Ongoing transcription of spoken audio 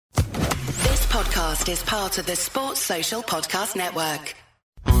podcast is part of the Sports Social Podcast Network.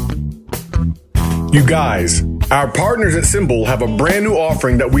 You guys, our partners at Symbol have a brand new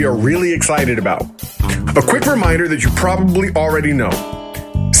offering that we are really excited about. A quick reminder that you probably already know.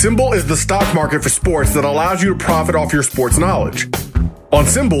 Symbol is the stock market for sports that allows you to profit off your sports knowledge. On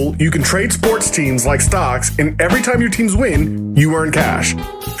Symbol, you can trade sports teams like stocks, and every time your teams win, you earn cash.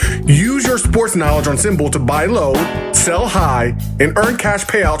 Use your sports knowledge on Symbol to buy low, sell high, and earn cash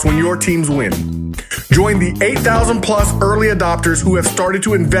payouts when your teams win. Join the 8,000 plus early adopters who have started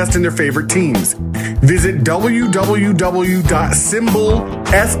to invest in their favorite teams. Visit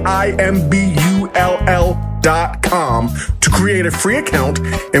www.symbol.com to create a free account,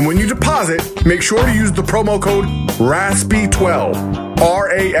 and when you deposit, make sure to use the promo code RASPY12,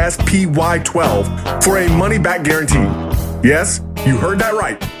 RASPY12, for a money-back guarantee. Yes, you heard that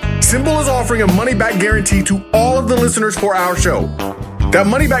right. Symbol is offering a money-back guarantee to all of the listeners for our show. That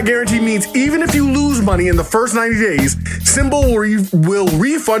money-back guarantee means even if you lose money in the first 90 days, Symbol will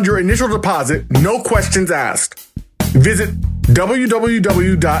refund your initial deposit, no questions asked. Visit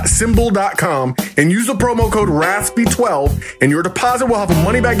www.symbol.com and use the promo code RASPY12, and your deposit will have a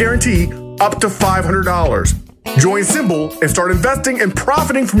money-back guarantee up to $500. Join Symbol and start investing and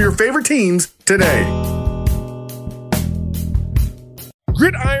profiting from your favorite teams today.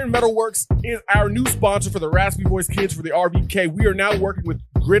 Gridiron Metalworks is our new sponsor for the Raspy Voice Kids for the RVK. We are now working with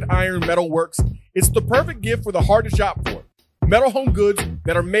Gridiron Metalworks. It's the perfect gift for the hard to shop for. Metal home goods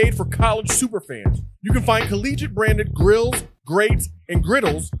that are made for college superfans. You can find collegiate branded grills, grates, and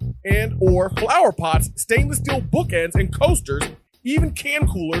griddles, and or flower pots, stainless steel bookends, and coasters, even can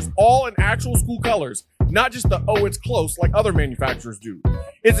coolers, all in actual school colors, not just the "oh, it's close" like other manufacturers do.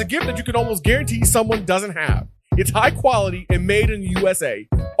 It's a gift that you can almost guarantee someone doesn't have. It's high quality and made in the USA.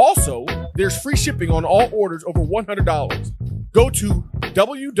 Also, there's free shipping on all orders over $100. Go to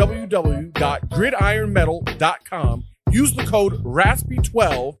www.gridironmetal.com, use the code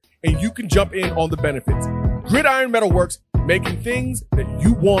RASPY12, and you can jump in on the benefits. Gridiron Metalworks, making things that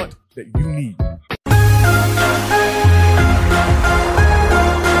you want, that you need.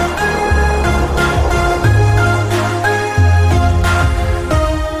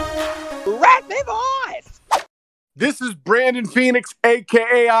 Raspy Voice! This is Brandon Phoenix,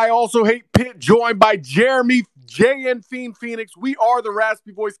 a.k.a. I Also Hate Pitt, joined by Jeremy J.N. Phoenix. We are the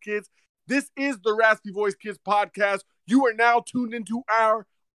Raspy Voice Kids. This is the Raspy Voice Kids podcast. You are now tuned into our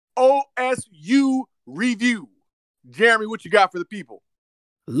OSU review. Jeremy, what you got for the people?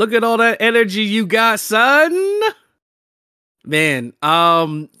 Look at all that energy you got, son. Man,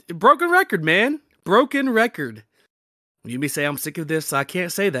 broken record, man. Broken record. You may say I'm sick of this. I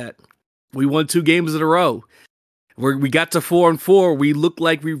can't say that. We won 2 games in a row. We got to 4-4. We looked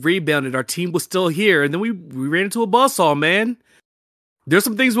like we rebounded. Our team was still here. And then we ran into a buzzsaw, man. There's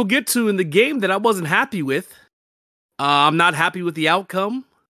some things we'll get to in the game that I wasn't happy with. I'm not happy with the outcome.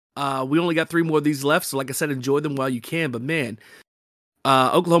 We only got 3 more of these left. So like I said, enjoy them while you can. But man,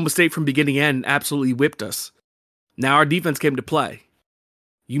 Oklahoma State from beginning to end absolutely whipped us. Now our defense came to play.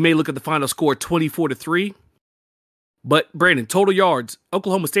 You may look at the final score 24-3. But Brandon, total yards,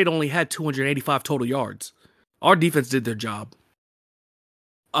 Oklahoma State only had 285 total yards. Our defense did their job.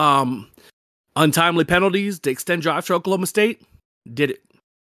 Untimely penalties to extend drives for Oklahoma State, did it.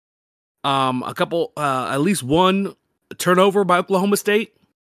 A couple, at least one turnover by Oklahoma State.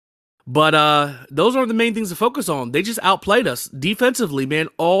 But those aren't the main things to focus on. They just outplayed us defensively, man,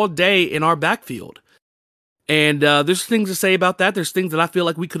 all day in our backfield. And there's things to say about that. There's things that I feel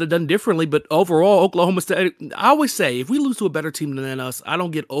like we could have done differently. But overall, Oklahoma State, I always say, if we lose to a better team than us, I don't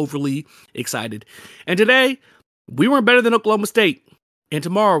get overly excited. And today, we weren't better than Oklahoma State. And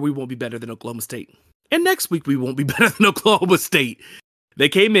tomorrow, we won't be better than Oklahoma State. And next week, we won't be better than Oklahoma State. They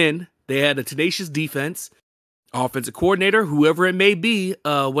came in. They had a tenacious defense. Offensive coordinator, whoever it may be,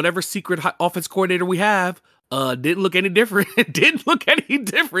 whatever secret offense coordinator we have, didn't look any different. Didn't look any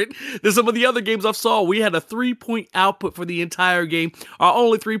different than some of the other games I've saw. We had a 3-point output for the entire game. Our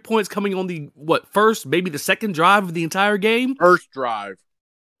only 3 points coming on the, first, maybe the second drive of the entire game? First drive.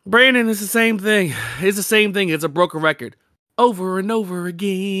 Brandon, it's the same thing. It's the same thing. It's a broken record. Over and over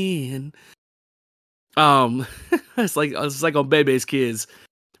again. It's like on Bebe's Kids.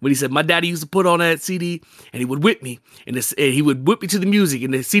 When he said, my daddy used to put on that CD, and he would whip me. And he would whip me to the music,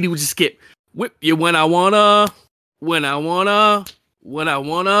 and the CD would just skip. Whip you when I wanna, when I wanna, when I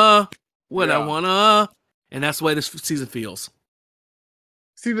wanna, when I wanna. And that's the way this season feels.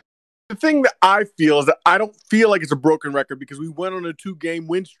 See, the thing that I feel is that I don't feel like it's a broken record because we went on a 2-game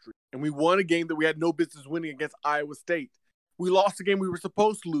win streak, and we won a game that we had no business winning against Iowa State. We lost a game we were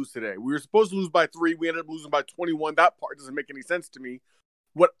supposed to lose today. We were supposed to lose by 3. We ended up losing by 21. That part doesn't make any sense to me.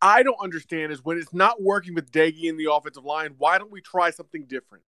 What I don't understand is when it's not working with Daggy in the offensive line, why don't we try something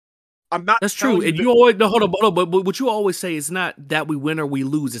different? I'm not. That's true. And you always hold on, but what you always say is not that we win or we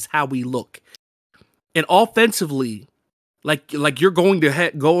lose; it's how we look. And offensively, like you're going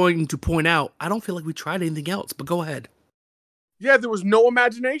to point out, I don't feel like we tried anything else. But go ahead. Yeah, there was no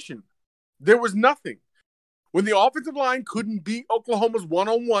imagination. There was nothing. When the offensive line couldn't beat Oklahoma's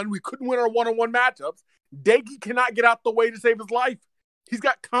one-on-one, we couldn't win our one-on-one matchups. Daggy cannot get out the way to save his life. He's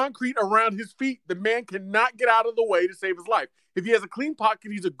got concrete around his feet. The man cannot get out of the way to save his life. If he has a clean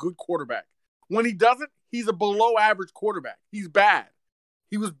pocket, he's a good quarterback. When he doesn't, he's a below-average quarterback. He's bad.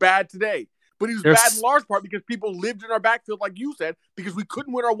 He was bad today. But he was bad in large part because people lived in our backfield, like you said, because we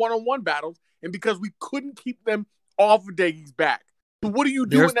couldn't win our one-on-one battles and because we couldn't keep them off of Daggy's back. So what do you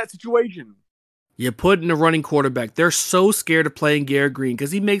do in that situation? You put in a running quarterback. They're so scared of playing Garrett Green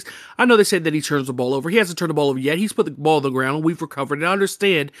because I know they said that he turns the ball over. He hasn't turned the ball over yet. He's put the ball on the ground and we've recovered. And I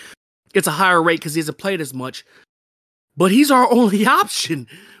understand it's a higher rate because he hasn't played as much. But he's our only option.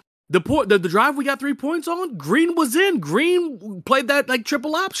 The drive we got 3 points on, Green was in. Green played that like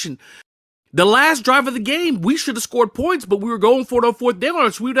triple option. The last drive of the game, we should have scored points, but we were going for it on fourth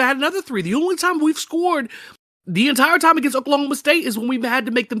down, so we would have had another 3. The only time we've scored the entire time against Oklahoma State is when we had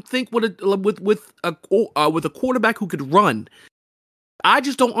to make them think with a quarterback who could run. I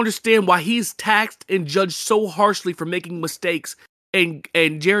just don't understand why he's taxed and judged so harshly for making mistakes, and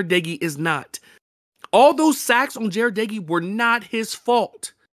Jared Daggy is not. All those sacks on Jared Daggy were not his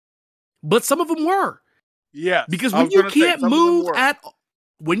fault, but some of them were. Yes, because when you can't move at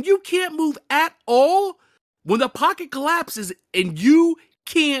all, when the pocket collapses and you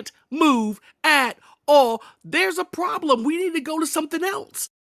can't move at all, there's a problem. We need to go to something else.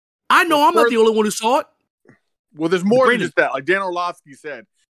 I know I'm not the only one who saw it. Well, there's more than just that. Like Dan Orlovsky said,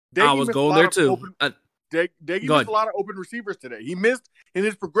 I was going there too. Daggy missed a lot of open receivers today. He missed in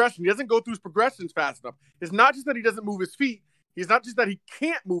his progression. He doesn't go through his progressions fast enough. It's not just that he doesn't move his feet. It's not just that he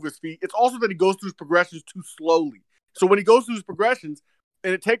can't move his feet. It's also that he goes through his progressions too slowly. So when he goes through his progressions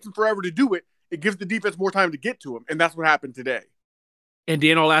and it takes him forever to do it, it gives the defense more time to get to him. And that's what happened today. And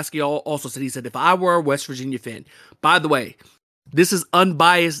Dan Orlovsky also said, if I were a West Virginia fan, by the way, this is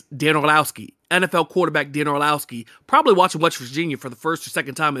unbiased Dan Orlovsky, NFL quarterback Dan Orlovsky, probably watching West Virginia for the first or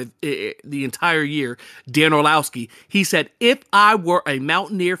second time the entire year. Dan Orlovsky, he said, if I were a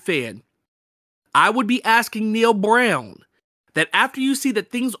Mountaineer fan, I would be asking Neil Brown that after you see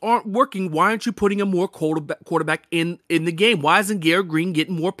that things aren't working, why aren't you putting a more quarterback in the game? Why isn't Garrett Green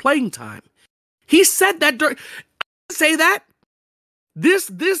getting more playing time? He said that during. Say that. This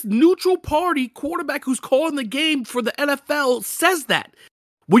neutral party quarterback who's calling the game for the NFL says that.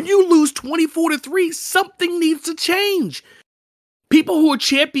 When you lose 24-3, something needs to change. People who are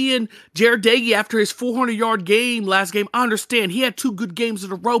champion Jared Daggy after his 400-yard game last game, I understand. He had 2 good games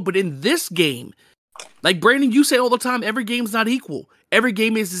in a row, but in this game, like Brandon, you say all the time, every game's not equal. Every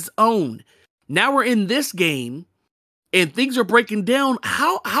game is its own. Now we're in this game, and things are breaking down.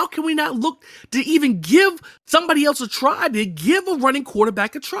 How can we not look to even give somebody else a try, to give a running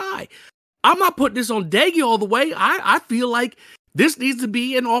quarterback a try? I'm not putting this on Daggy all the way. I feel like this needs to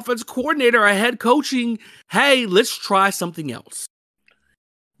be an offensive coordinator, a head coaching, hey, let's try something else.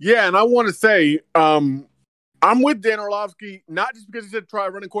 Yeah, and I want to say, I'm with Dan Orlovsky, not just because he said try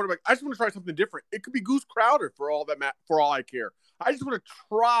a running quarterback. I just want to try something different. It could be Goose Crowder for all I care. I just want to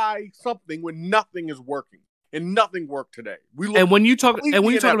try something when nothing is working. And nothing worked today. When you talk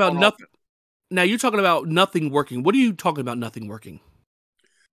about nothing, now you're talking about nothing working. What are you talking about? Nothing working.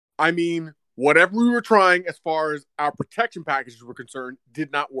 I mean, whatever we were trying as far as our protection packages were concerned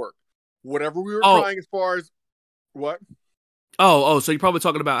did not work. Whatever we were trying as far as what? So you're probably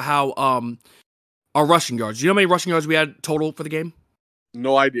talking about how our rushing yards. Do you know how many rushing yards we had total for the game?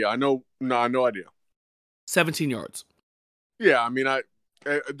 No idea. No idea. 17 yards. Yeah, I mean, that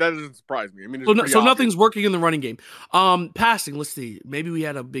doesn't surprise me. I mean, so nothing's working in the running game. Passing, let's see. Maybe we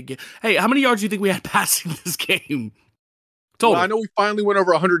had a big game. Hey, how many yards do you think we had passing this game? Total. Well, I know we finally went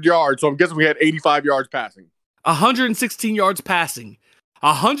over 100 yards, so I'm guessing we had 85 yards passing. 116 yards passing.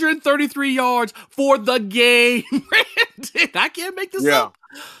 133 yards for the game. I can't make this up.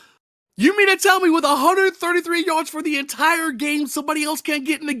 You mean to tell me with 133 yards for the entire game, somebody else can't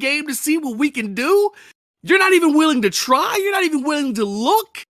get in the game to see what we can do? You're not even willing to try? You're not even willing to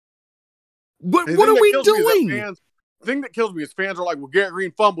look? What are we doing? The thing that kills me is fans are like, well, Garrett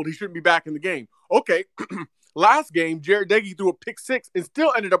Green fumbled. He shouldn't be back in the game. Okay. Last game, Jared Daggy threw a pick 6 and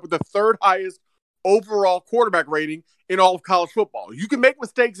still ended up with the 3rd highest overall quarterback rating in all of college football. You can make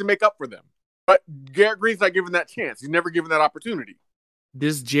mistakes and make up for them. But Garrett Green's not given that chance. He's never given that opportunity.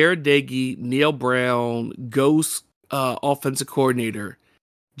 This Jared Daggy, Neil Brown, ghost offensive coordinator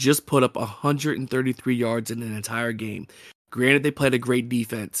just put up 133 yards in an entire game. Granted, they played a great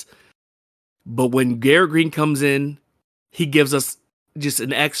defense. But when Garrett Green comes in, he gives us just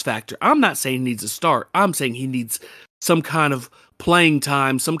an X factor. I'm not saying he needs a start. I'm saying he needs some kind of playing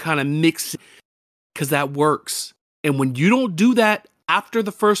time, some kind of mix, because that works. And when you don't do that after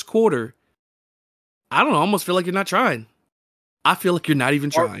the first quarter, I don't know, I almost feel like you're not trying. I feel like you're not even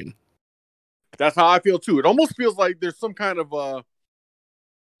trying. That's how I feel too. It almost feels like there's some kind of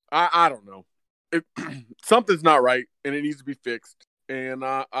I don't know. Something's not right, and it needs to be fixed. And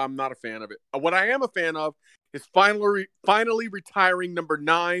I'm not a fan of it. What I am a fan of is finally retiring number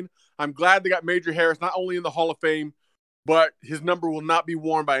 9. I'm glad they got Major Harris not only in the Hall of Fame, but his number will not be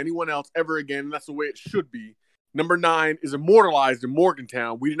worn by anyone else ever again. And that's the way it should be. Number 9 is immortalized in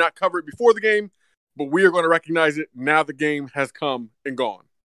Morgantown. We did not cover it before the game, but we are going to recognize it now the game has come and gone.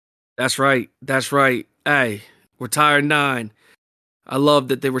 That's right. That's right. Hey, retired 9. I love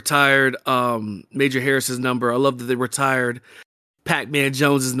that they retired Major Harris's number. I love that they retired Pac-Man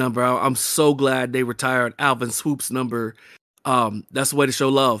Jones's number. I'm so glad they retired Alvin Swoop's number. That's the way to show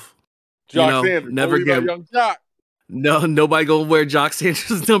love. Jock Sanders, never again. Young Jock. No, nobody gonna wear Jock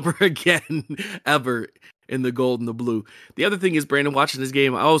Sanders' number again, ever, in the gold and the blue. The other thing is, Brandon, watching this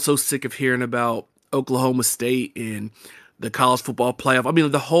game, I was so sick of hearing about Oklahoma State and the college football playoff. I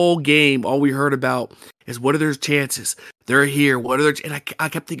mean, the whole game, all we heard about is what are their chances? They're here. What are their? And I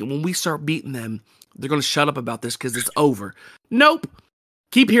kept thinking, when we start beating them, they're going to shut up about this because it's over. Nope.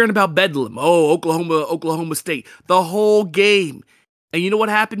 Keep hearing about Bedlam. Oh, Oklahoma State. The whole game. And you know what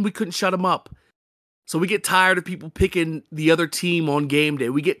happened? We couldn't shut them up. So we get tired of people picking the other team on game day.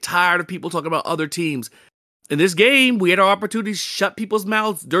 We get tired of people talking about other teams. In this game, we had our opportunity to shut people's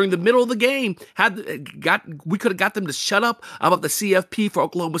mouths during the middle of the game. We could have got them to shut up about the CFP for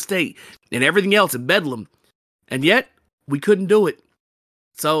Oklahoma State and everything else in Bedlam. And yet, we couldn't do it.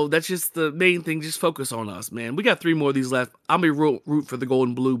 So that's just the main thing. Just focus on us, man. We got 3 more of these left. I'm going to root for the gold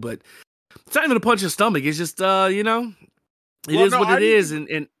and blue, but it's not even a punch in the stomach. It's just, it is what it is.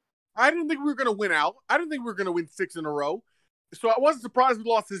 And I didn't think we were going to win out. I didn't think we were going to win 6 in a row. So I wasn't surprised we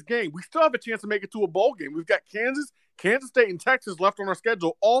lost this game. We still have a chance to make it to a bowl game. We've got Kansas State, and Texas left on our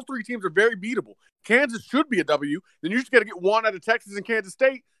schedule. All 3 teams are very beatable. Kansas should be a W. Then you just got to get one out of Texas and Kansas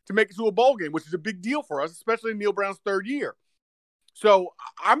State to make it to a bowl game, which is a big deal for us, especially in Neil Brown's 3rd year. So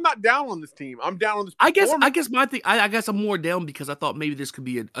I'm not down on this team. I'm down on this. I guess my thing. I guess I'm more down because I thought maybe this could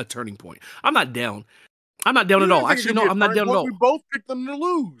be a turning point. I'm not down. I'm not down at all. Actually, no, I'm not down at all. We both picked them to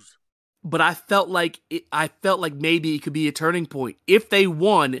lose. But I felt like maybe it could be a turning point. If they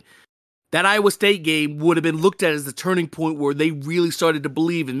won, that Iowa State game would have been looked at as the turning point where they really started to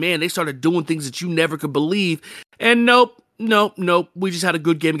believe. And man, they started doing things that you never could believe. And nope. We just had a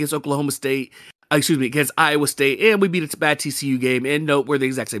good game against Oklahoma State. Against Iowa State. And we beat a bad TCU game. And nope, we're the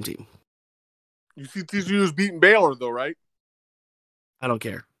exact same team. You see TCU's beating Baylor, though, right? I don't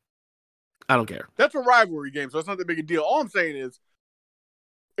care. That's a rivalry game, so it's not that big a deal. All I'm saying is,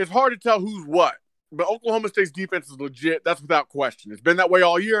 it's hard to tell who's what, but Oklahoma State's defense is legit. That's without question. It's been that way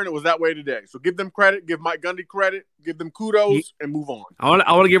all year, and it was that way today. So give them credit, give Mike Gundy credit, give them kudos, and move on. I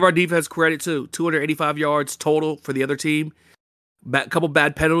want to give our defense credit too. 285 yards total for the other team. A couple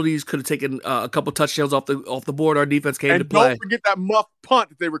bad penalties, could have taken a couple touchdowns off the board. Our defense came to play. And don't forget that muff punt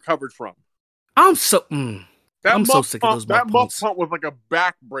that they recovered from. I'm so sick of those muff punts. That muff punt was like a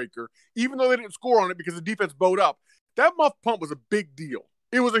backbreaker, even though they didn't score on it because the defense bowed up. That muff punt was a big deal.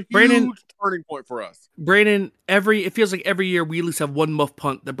 It was a huge turning point for us. Brandon, it feels like every year we at least have one muff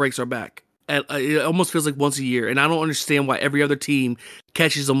punt that breaks our back. And it almost feels like once a year, and I don't understand why every other team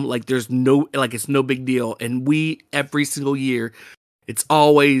catches them like it's no big deal. And we every single year, it's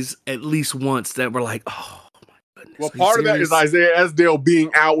always at least once that we're like, oh my goodness. Well, part of that is Isaiah Esdale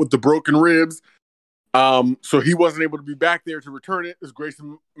being out with the broken ribs, so he wasn't able to be back there to return it. It's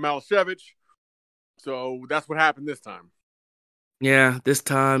Grayson Malashevich, so that's what happened this time. Yeah, this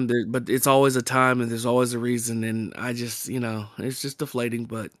time, but it's always a time, and there's always a reason, and I just, it's just deflating,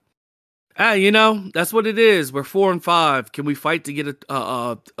 but that's what it is. We're 4-5. Can we fight to get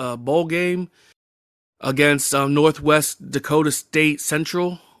a bowl game against Northwest Dakota State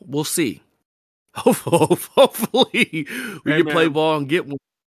Central? We'll see. Hopefully, we can play ball and get one.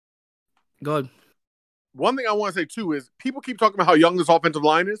 Go ahead. One thing I want to say, too, is people keep talking about how young this offensive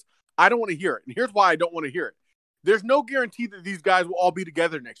line is. I don't want to hear it, and here's why I don't want to hear it. There's no guarantee that these guys will all be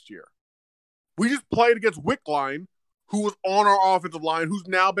together next year. We just played against Wickline, who was on our offensive line, who's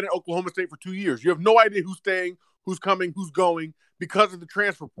now been at Oklahoma State for 2 years. You have no idea who's staying, who's coming, who's going because of the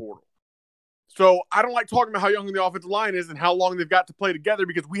transfer portal. So I don't like talking about how young the offensive line is and how long they've got to play together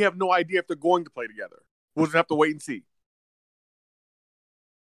because we have no idea if they're going to play together. We'll just have to wait and see.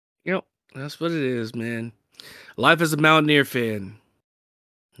 Yep, that's what it is, man. Life as a Mountaineer fan.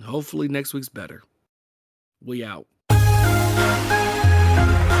 Hopefully next week's better. We out.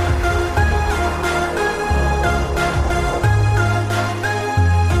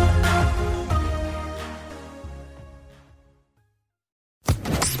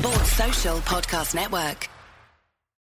 Sports Social Podcast Network.